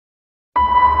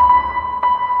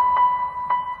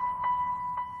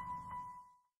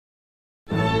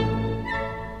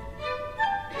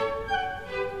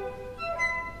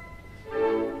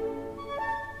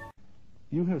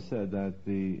always said that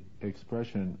the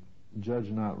expression "judge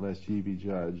not lest ye be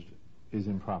judged" is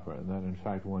improper, and that in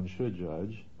fact one should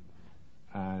judge,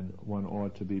 and one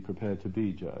ought to be prepared to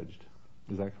be judged.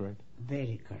 Is that correct?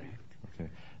 Very correct. Okay.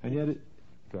 And yet,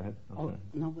 go ahead.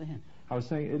 No, go ahead. I was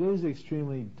saying it is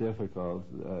extremely difficult,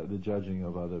 the judging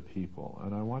of other people,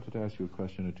 and I wanted to ask you a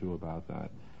question or two about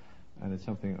that. And it's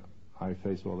something I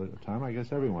face all the time. I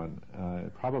guess everyone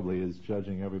probably is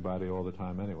judging everybody all the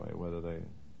time anyway, whether they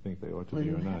think they ought to be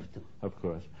or not. Have to. Of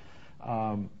course.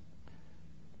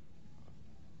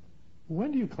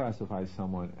 When do you classify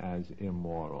someone as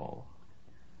immoral?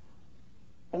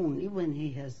 Only when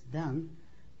he has done,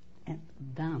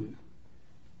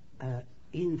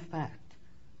 in fact,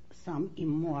 some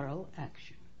immoral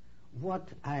action. What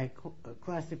I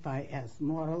classify as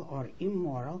moral or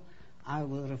immoral, I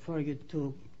will refer you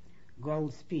to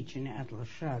Gold's speech in Atlas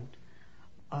Shrugged,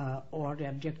 or the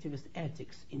Objectivist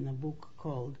Ethics in a book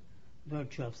called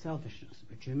Virtue of Selfishness,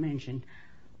 which you mentioned.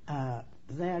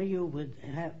 There you would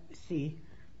see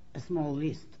a small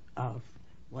list of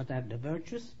what are the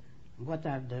virtues, what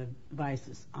are the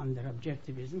vices under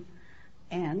objectivism,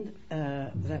 and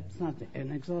that's not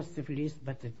an exhaustive list,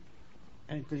 but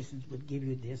at least it would give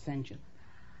you the essential.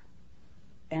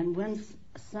 And when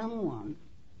someone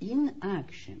in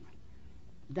action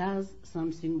does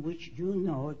something which you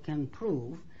know can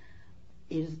prove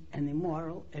is an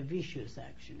immoral, a vicious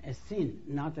action, a sin,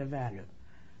 not a value,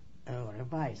 or a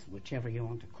vice, whichever you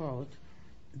want to call it,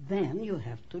 then you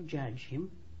have to judge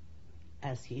him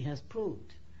as he has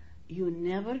proved. You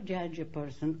never judge a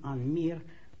person on mere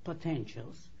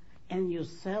potentials, and you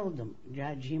seldom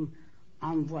judge him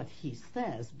on what he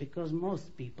says, because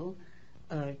most people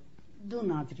do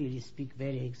not really speak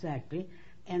very exactly,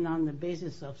 and on the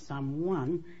basis of some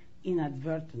one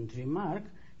inadvertent remark,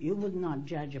 you would not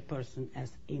judge a person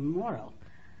as immoral.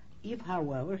 If,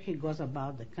 however, he goes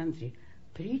about the country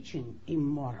preaching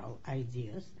immoral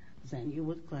ideas, then you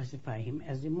would classify him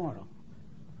as immoral.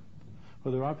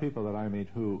 Well, there are people that I meet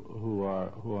who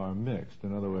are mixed.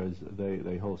 In other words,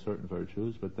 they hold certain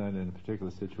virtues, but then in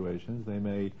particular situations they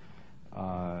may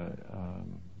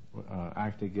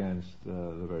act against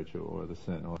the virtue or the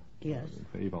sin or yes.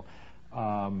 the evil.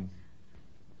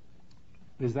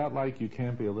 Is that like you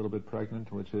can't be a little bit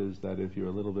pregnant, which is that if you're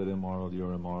a little bit immoral,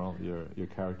 you're immoral, your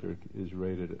character is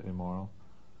rated immoral?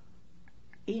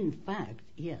 In fact,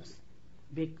 yes.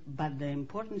 But the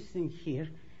important thing here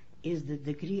is the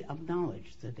degree of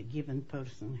knowledge that a given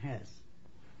person has.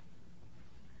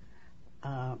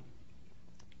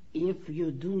 If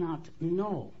you do not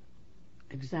know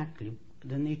exactly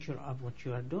the nature of what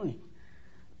you are doing,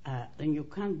 then you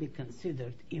can't be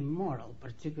considered immoral,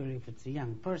 particularly if it's a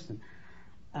young person.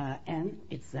 And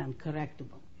it's then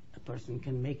correctable. A person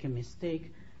can make a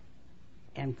mistake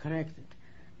and correct it.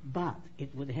 But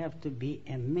it would have to be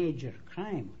a major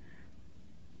crime.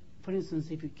 For instance,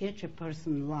 if you catch a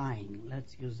person lying,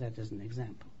 let's use that as an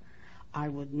example, I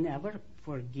would never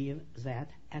forgive that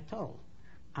at all.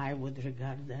 I would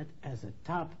regard that as a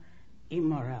top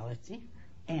immorality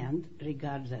and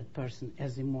regard that person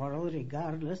as immoral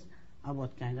regardless of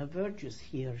what kind of virtues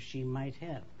he or she might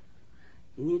have.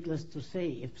 Needless to say,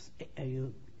 if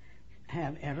you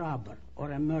have a robber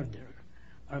or a murderer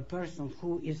or a person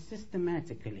who is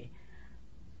systematically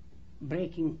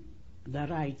breaking the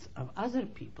rights of other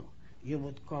people, you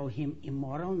would call him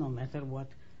immoral no matter what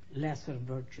lesser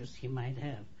virtues he might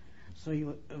have. So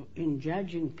you, in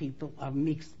judging people of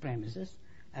mixed premises,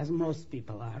 as most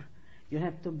people are, you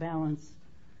have to balance,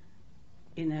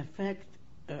 in effect,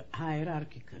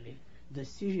 hierarchically, the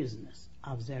seriousness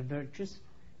of their virtues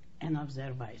and of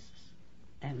their vices,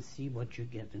 and see what you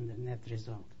get in the net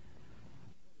result.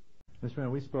 Mr.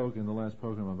 Rand, we spoke in the last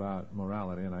program about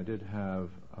morality, and I did have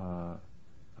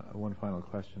one final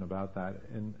question about that.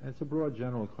 And it's a broad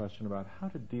general question about how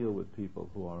to deal with people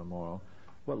who are immoral.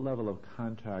 What level of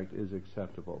contact is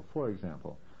acceptable? For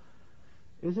example,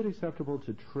 is it acceptable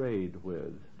to trade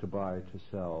with, to buy, to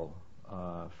sell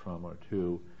from or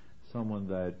to someone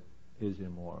that is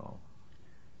immoral?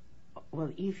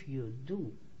 Well, if you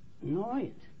do know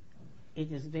it,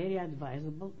 it is very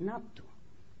advisable not to.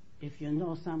 If you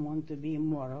know someone to be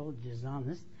immoral,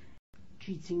 dishonest,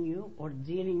 cheating you, or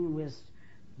dealing with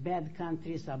bad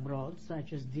countries abroad,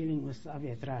 such as dealing with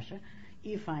Soviet Russia,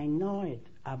 if I know it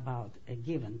about a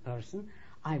given person,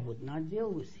 I would not deal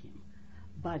with him.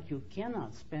 But you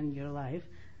cannot spend your life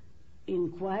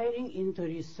inquiring into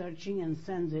researching and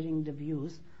censoring the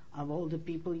views of all the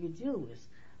people you deal with,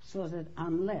 so that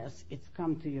unless it's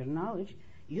come to your knowledge,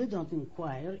 you don't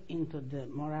inquire into the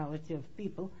morality of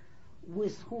people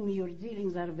with whom your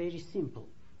dealings are very simple,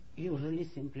 usually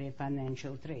simply a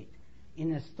financial trade.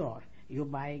 in a store. You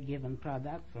buy a given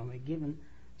product from a given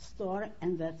store,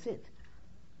 and that's it.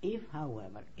 If,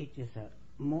 however, it is a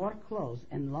more close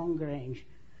and long-range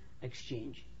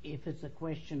exchange, if it's a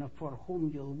question of for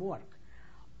whom you'll work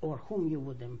or whom you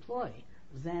would employ,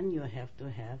 then you have to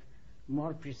have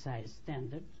more precise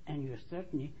standards, and you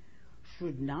certainly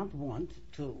should not want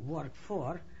to work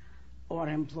for or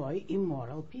employ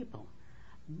immoral people.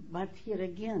 But here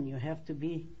again, you have to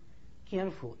be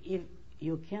careful. If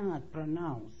you cannot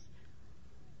pronounce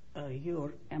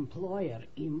your employer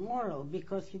immoral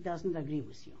because he doesn't agree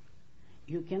with you.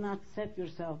 You cannot set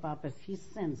yourself up as his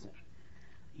censor.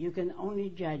 You can only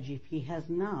judge if he has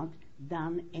not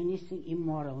done anything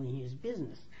immoral in his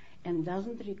business and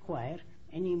doesn't require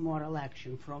any moral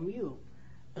action from you,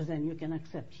 then you can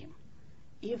accept him.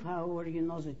 If, however, you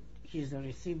know that he's a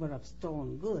receiver of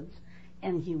stolen goods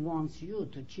and he wants you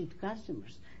to cheat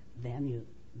customers, then you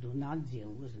do not deal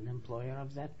with an employer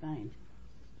of that kind.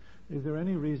 Is there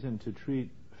any reason to treat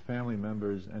family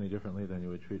members any differently than you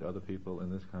would treat other people in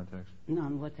this context?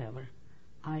 None whatever.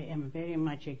 I am very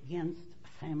much against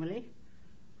family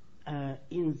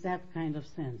in that kind of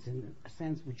sense, in a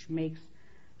sense which makes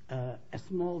a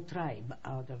small tribe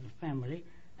out of a family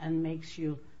and makes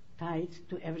you tied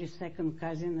to every second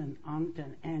cousin and aunt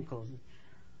and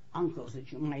uncles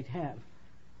that you might have.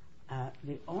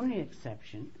 The only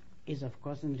exception is, of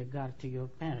course, in regard to your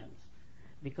parents,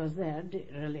 because there the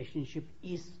relationship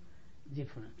is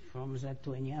different from that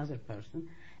to any other person,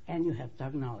 and you have to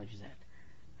acknowledge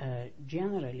that.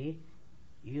 Generally,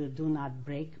 you do not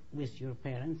break with your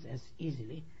parents as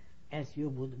easily as you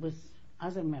would with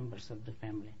other members of the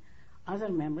family. Other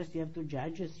members you have to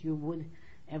judge as you would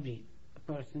every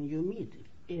person you meet.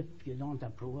 If you don't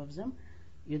approve of them,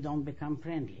 you don't become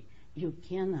friendly. You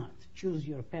cannot choose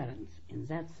your parents in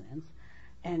that sense,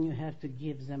 and you have to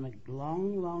give them a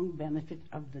long, long benefit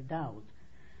of the doubt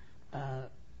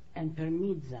and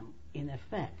permit them, in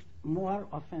effect, more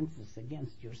offenses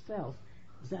against yourself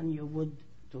than you would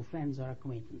to friends or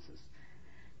acquaintances.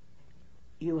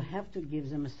 You have to give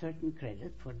them a certain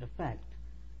credit for the fact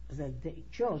that they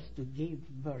chose to give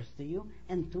birth to you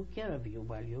and took care of you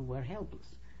while you were helpless.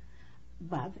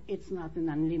 But it's not an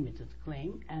unlimited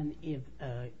claim, and if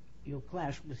you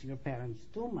clash with your parents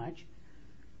too much,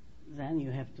 then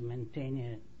you have to maintain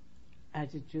an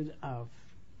attitude of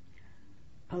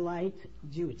polite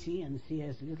duty and see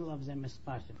as little of them as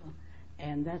possible.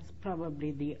 And that's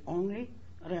probably the only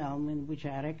realm in which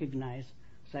I recognize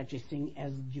such a thing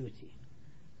as duty.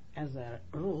 As a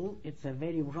rule, it's a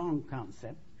very wrong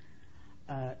concept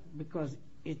because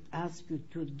it asks you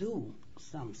to do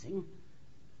something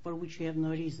for which you have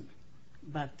no reason.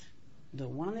 But the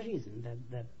one reason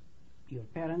that your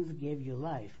parents gave you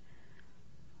life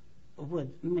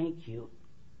would make you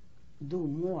do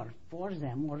more for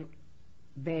them or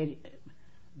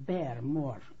bear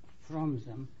more from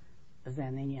them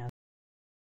than any other